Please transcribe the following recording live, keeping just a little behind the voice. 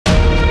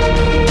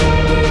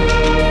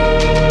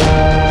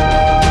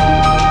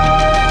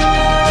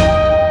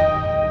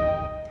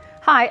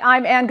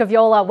I'm Anne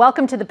Gaviola.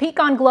 Welcome to the Peak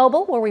on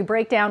Global, where we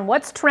break down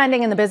what's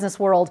trending in the business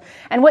world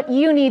and what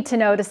you need to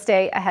know to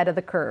stay ahead of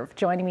the curve.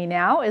 Joining me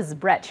now is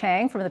Brett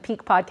Chang from the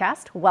Peak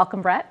podcast.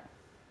 Welcome, Brett.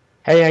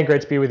 Hey, Anne,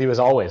 great to be with you as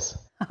always.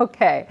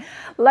 Okay,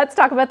 let's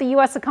talk about the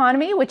U.S.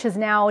 economy, which has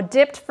now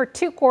dipped for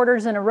 2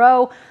 quarters in a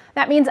row.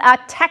 That means a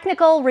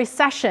technical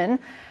recession.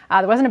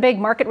 There wasn't a big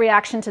market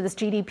reaction to this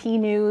GDP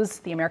news.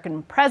 The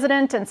American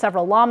president and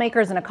several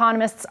lawmakers and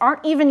economists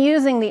aren't even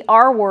using the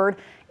R word,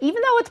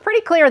 even though it's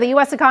pretty clear the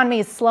U.S. economy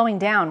is slowing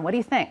down. What do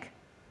you think?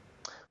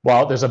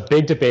 Well, there's a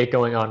big debate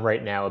going on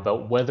right now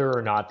about whether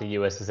or not the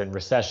U.S. is in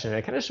recession. And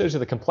it kind of shows you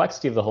the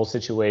complexity of the whole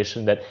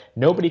situation, that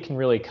nobody can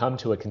really come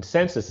to a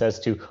consensus as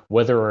to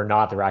whether or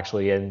not they're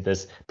actually in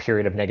this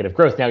period of negative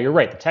growth. Now, you're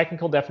right. The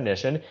technical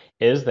definition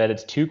is that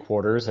it's 2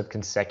 quarters of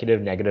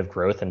consecutive negative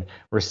growth, and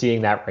we're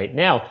seeing that right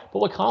now.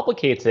 But what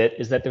complicates it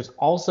is that there's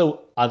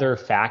also other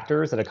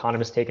factors that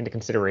economists take into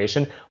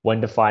consideration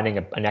when defining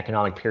an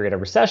economic period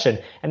of recession.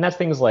 And that's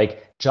things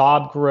like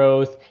job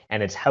growth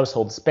and its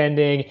household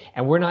spending.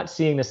 And we're not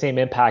seeing the same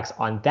impacts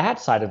on that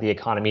side of the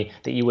economy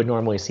that you would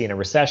normally see in a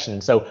recession.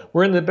 So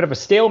we're in a bit of a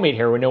stalemate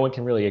here where no one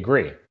can really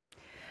agree.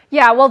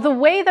 Yeah, well, the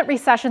way that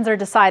recessions are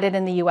decided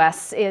in the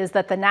U.S. is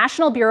that the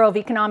National Bureau of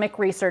Economic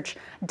Research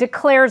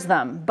declares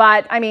them.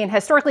 But I mean,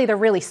 historically, they're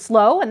really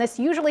slow, and this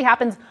usually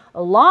happens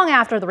long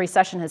after the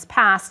recession has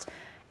passed.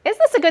 Is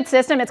this a good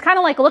system? It's kind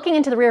of like looking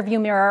into the rearview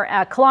mirror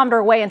a kilometer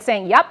away and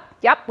saying, yep,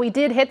 we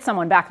did hit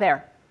someone back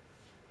there.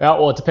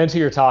 Well, it depends who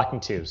you're talking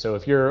to. So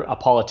if you're a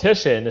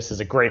politician, this is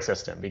a great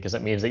system because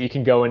it means that you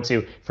can go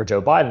into, for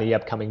Joe Biden, the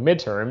upcoming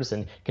midterms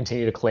and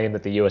continue to claim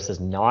that the U.S.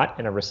 is not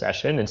in a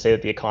recession and say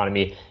that the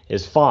economy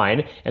is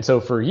fine. And so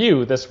for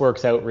you, this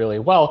works out really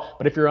well.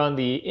 But if you're on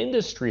the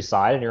industry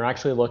side and you're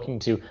actually looking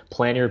to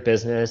plan your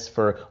business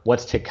for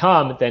what's to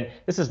come, then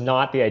this is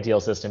not the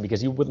ideal system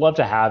because you would love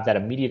to have that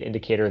immediate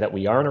indicator that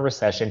we are in a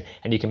recession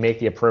and you can make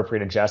the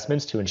appropriate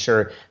adjustments to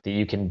ensure that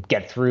you can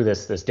get through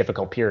this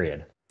difficult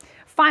period.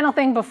 Final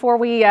thing before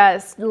we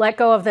let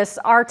go of this,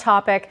 our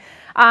topic,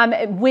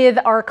 with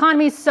our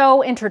economies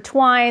so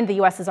intertwined, the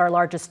U.S. is our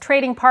largest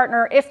trading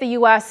partner. If the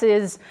U.S.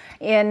 is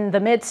in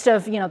the midst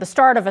of, the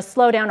start of a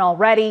slowdown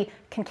already,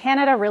 can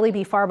Canada really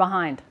be far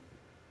behind?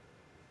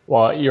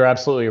 Well, you're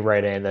absolutely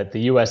right, Anne, that the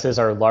U.S. is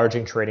our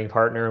largest trading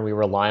partner and we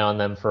rely on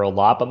them for a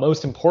lot. But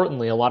most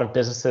importantly, a lot of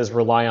businesses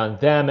rely on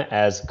them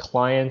as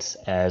clients,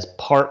 as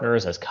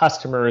partners, as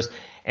customers.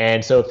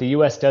 And so if the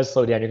U.S. does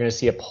slow down, you're going to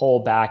see a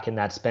pullback in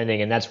that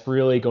spending, and that's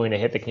really going to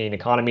hit the Canadian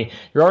economy.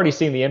 You're already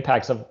seeing the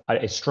impacts of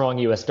a strong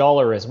U.S.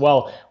 dollar as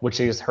well, which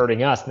is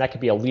hurting us. And that could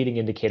be a leading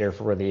indicator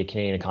for where the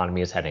Canadian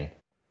economy is heading.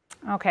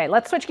 Okay,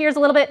 let's switch gears a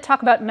little bit,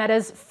 talk about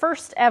Meta's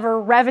first ever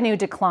revenue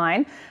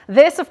decline.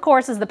 This, of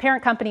course, is the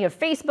parent company of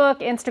Facebook,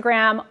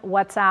 Instagram,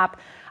 WhatsApp.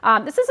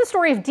 This is a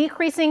story of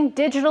decreasing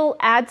digital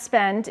ad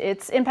spend.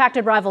 It's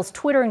impacted rivals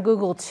Twitter and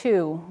Google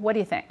too. What do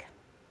you think?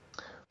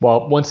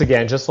 Well, once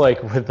again, just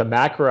like with the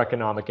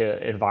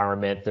macroeconomic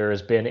environment, there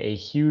has been a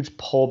huge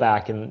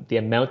pullback in the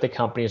amount that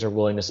companies are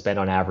willing to spend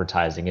on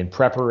advertising. In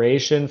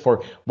preparation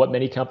for what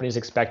many companies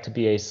expect to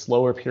be a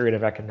slower period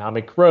of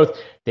economic growth,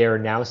 they are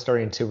now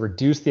starting to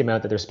reduce the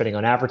amount that they're spending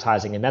on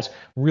advertising, and that's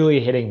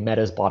really hitting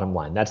Meta's bottom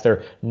line. That's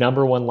their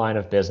 #1 line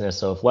of business.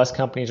 So if less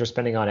companies are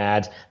spending on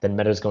ads, then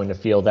Meta's going to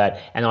feel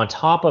that. And on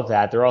top of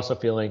that, they're also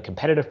feeling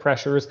competitive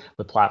pressures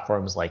with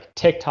platforms like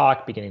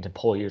TikTok beginning to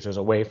pull users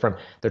away from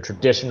their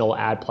traditional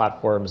ad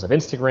platforms of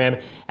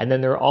Instagram. And then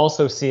they're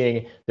also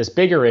seeing this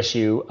bigger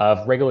issue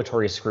of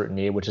regulatory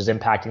scrutiny, which is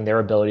impacting their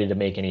ability to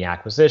make any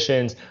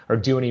acquisitions or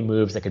do any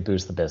moves that could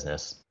boost the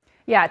business.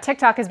 Yeah,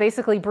 TikTok is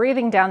basically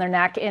breathing down their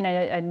neck in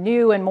a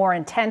new and more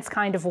intense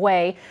kind of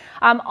way.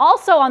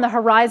 Also on the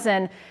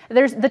horizon,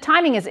 the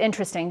timing is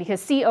interesting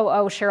because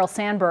COO Sheryl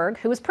Sandberg,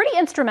 who was pretty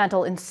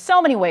instrumental in so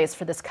many ways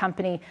for this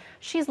company,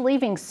 she's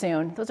leaving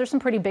soon. Those are some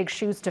pretty big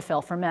shoes to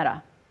fill for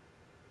Meta.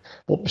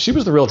 Well, she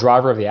was the real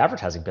driver of the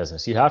advertising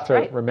business. You have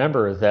to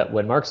remember that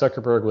when Mark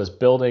Zuckerberg was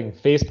building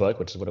Facebook,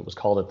 which is what it was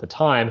called at the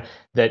time,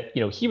 that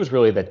he was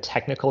really the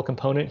technical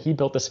component. He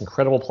built this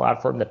incredible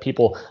platform that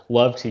people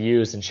love to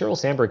use. And Sheryl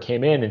Sandberg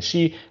came in and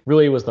she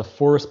really was the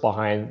force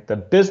behind the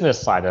business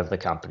side of the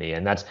company.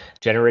 And that's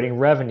generating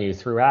revenue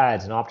through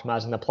ads and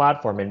optimizing the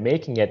platform and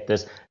making it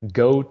this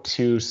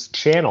go-to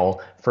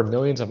channel for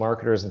millions of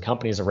marketers and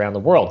companies around the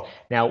world.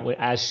 Now,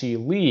 as she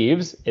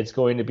leaves, it's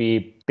going to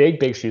be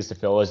big shoes to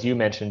fill, as you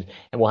mentioned,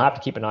 and we'll have to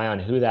keep an eye on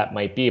who that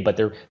might be. But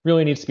there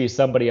really needs to be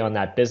somebody on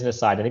that business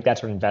side. I think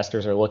that's what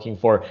investors are looking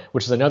for,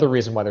 which is another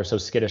reason why they're so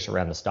skittish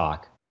around the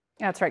stock.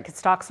 That's right, because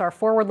stocks are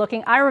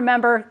forward-looking. I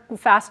remember,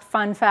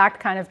 fun fact,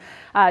 kind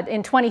of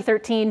in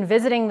 2013,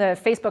 visiting the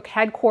Facebook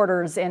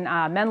headquarters in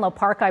Menlo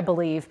Park, I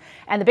believe.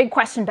 And the big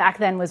question back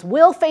then was,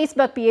 will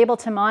Facebook be able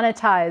to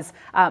monetize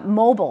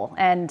mobile?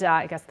 And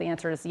I guess the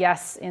answer is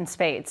yes in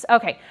spades.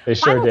 Okay, they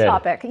sure final did.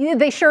 Topic.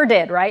 They sure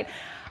did, right?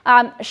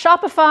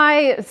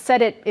 Shopify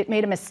said it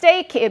made a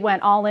mistake. It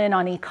went all in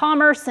on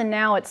e-commerce, and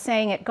now it's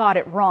saying it got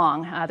it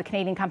wrong. The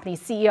Canadian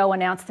company's CEO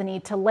announced the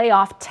need to lay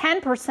off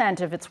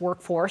 10% of its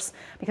workforce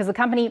because the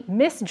company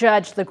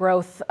misjudged the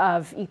growth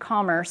of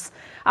e-commerce,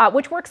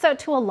 which works out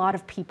to a lot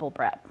of people,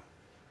 Brett.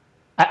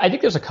 I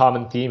think there's a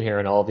common theme here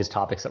in all of these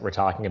topics that we're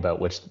talking about,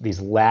 which these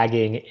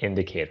lagging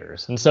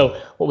indicators. And so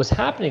what was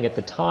happening at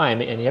the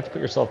time, and you have to put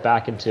yourself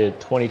back into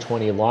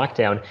 2020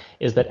 lockdown,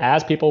 is that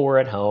as people were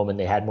at home and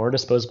they had more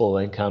disposable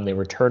income, they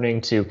were turning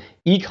to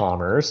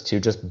e-commerce to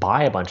just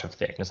buy a bunch of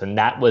things. And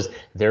that was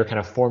their kind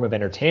of form of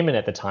entertainment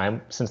at the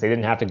time, since they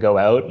didn't have to go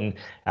out and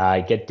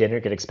get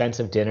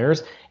expensive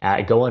dinners,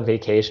 go on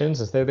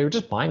vacations. And so they were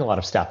just buying a lot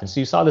of stuff. And so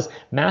you saw this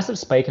massive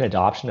spike in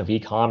adoption of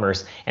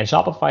e-commerce, and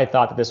Shopify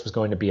thought that this was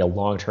going to be a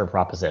long-term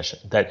proposition,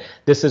 that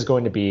this is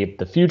going to be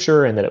the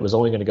future and that it was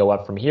only going to go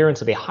up from here. And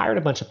so they hired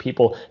a bunch of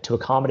people to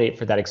accommodate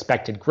for that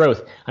expected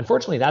growth.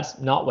 Unfortunately, that's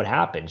not what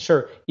happened.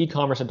 Sure,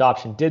 e-commerce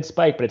adoption did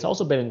spike, but it's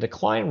also been in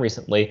decline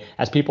recently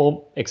as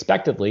people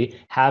expectedly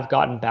have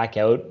gotten back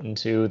out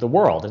into the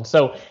world. And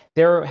so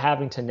they're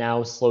having to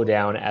now slow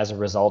down as a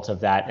result of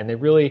that. And they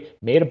really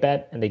made a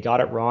bet and they got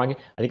it wrong.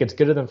 I think it's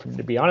good of them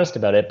to be honest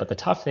about it. But the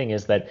tough thing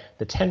is that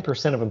the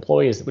 10% of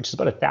employees, which is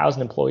about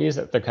 1,000 employees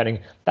that they're cutting,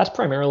 that's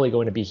primarily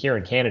going to be here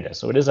in Canada.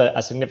 So it is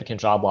a significant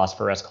job loss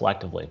for us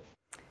collectively.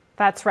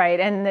 That's right.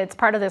 And it's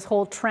part of this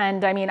whole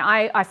trend. I mean,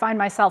 I find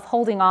myself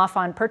holding off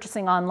on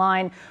purchasing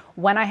online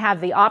when I have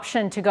the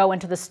option to go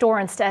into the store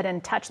instead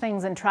and touch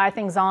things and try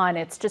things on.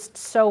 It's just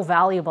so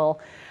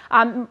valuable.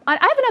 I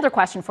have another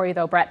question for you,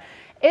 though, Brett.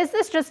 Is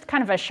this just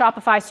kind of a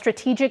Shopify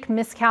strategic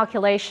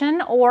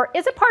miscalculation, or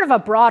is it part of a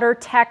broader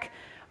tech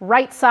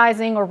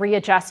right-sizing or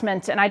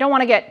readjustment? And I don't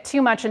want to get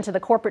too much into the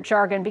corporate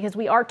jargon because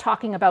we are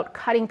talking about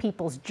cutting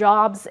people's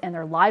jobs and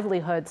their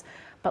livelihoods.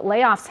 But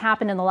layoffs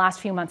happened in the last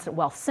few months at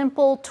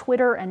Wealthsimple,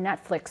 Twitter, and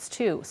Netflix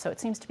too. So it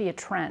seems to be a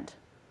trend.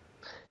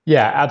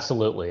 Yeah,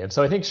 absolutely. And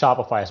so I think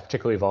Shopify is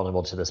particularly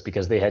vulnerable to this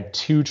because they had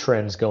two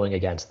trends going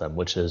against them,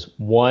 which is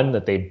one,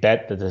 that they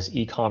bet that this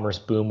e-commerce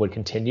boom would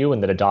continue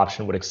and that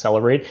adoption would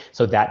accelerate.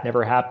 So that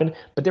never happened.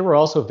 But they were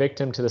also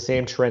victim to the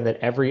same trend that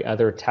every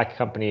other tech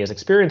company is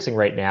experiencing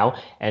right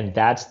now. And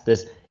that's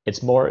this.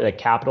 It's more that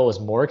capital is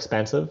more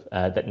expensive,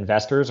 that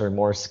investors are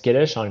more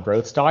skittish on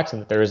growth stocks,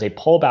 and that there is a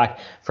pullback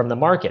from the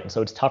market. And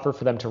so it's tougher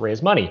for them to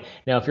raise money.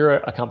 Now, if you're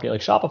a company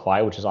like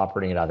Shopify, which is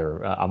operating at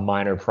either a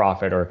minor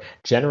profit or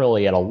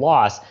generally at a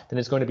loss, then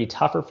it's going to be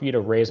tougher for you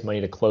to raise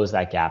money to close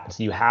that gap. And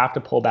so you have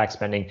to pull back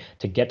spending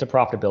to get to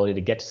profitability,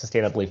 to get to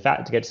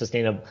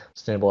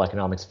sustainable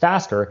economics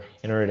faster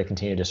in order to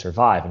continue to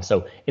survive. And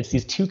so it's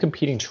these two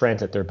competing trends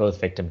that they're both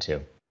victim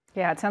to.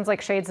 Yeah, it sounds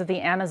like shades of the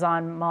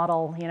Amazon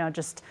model,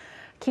 just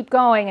keep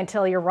going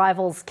until your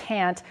rivals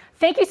can't.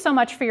 Thank you so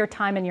much for your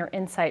time and your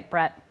insight,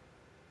 Brett.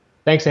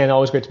 Thanks, Anne.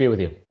 Always great to be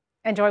with you.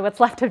 Enjoy what's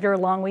left of your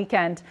long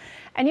weekend.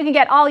 And you can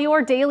get all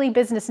your daily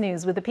business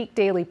news with the Peak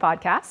Daily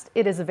podcast.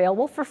 It is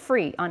available for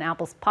free on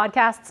Apple's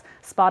podcasts,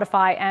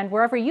 Spotify, and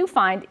wherever you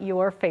find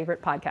your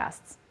favorite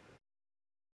podcasts.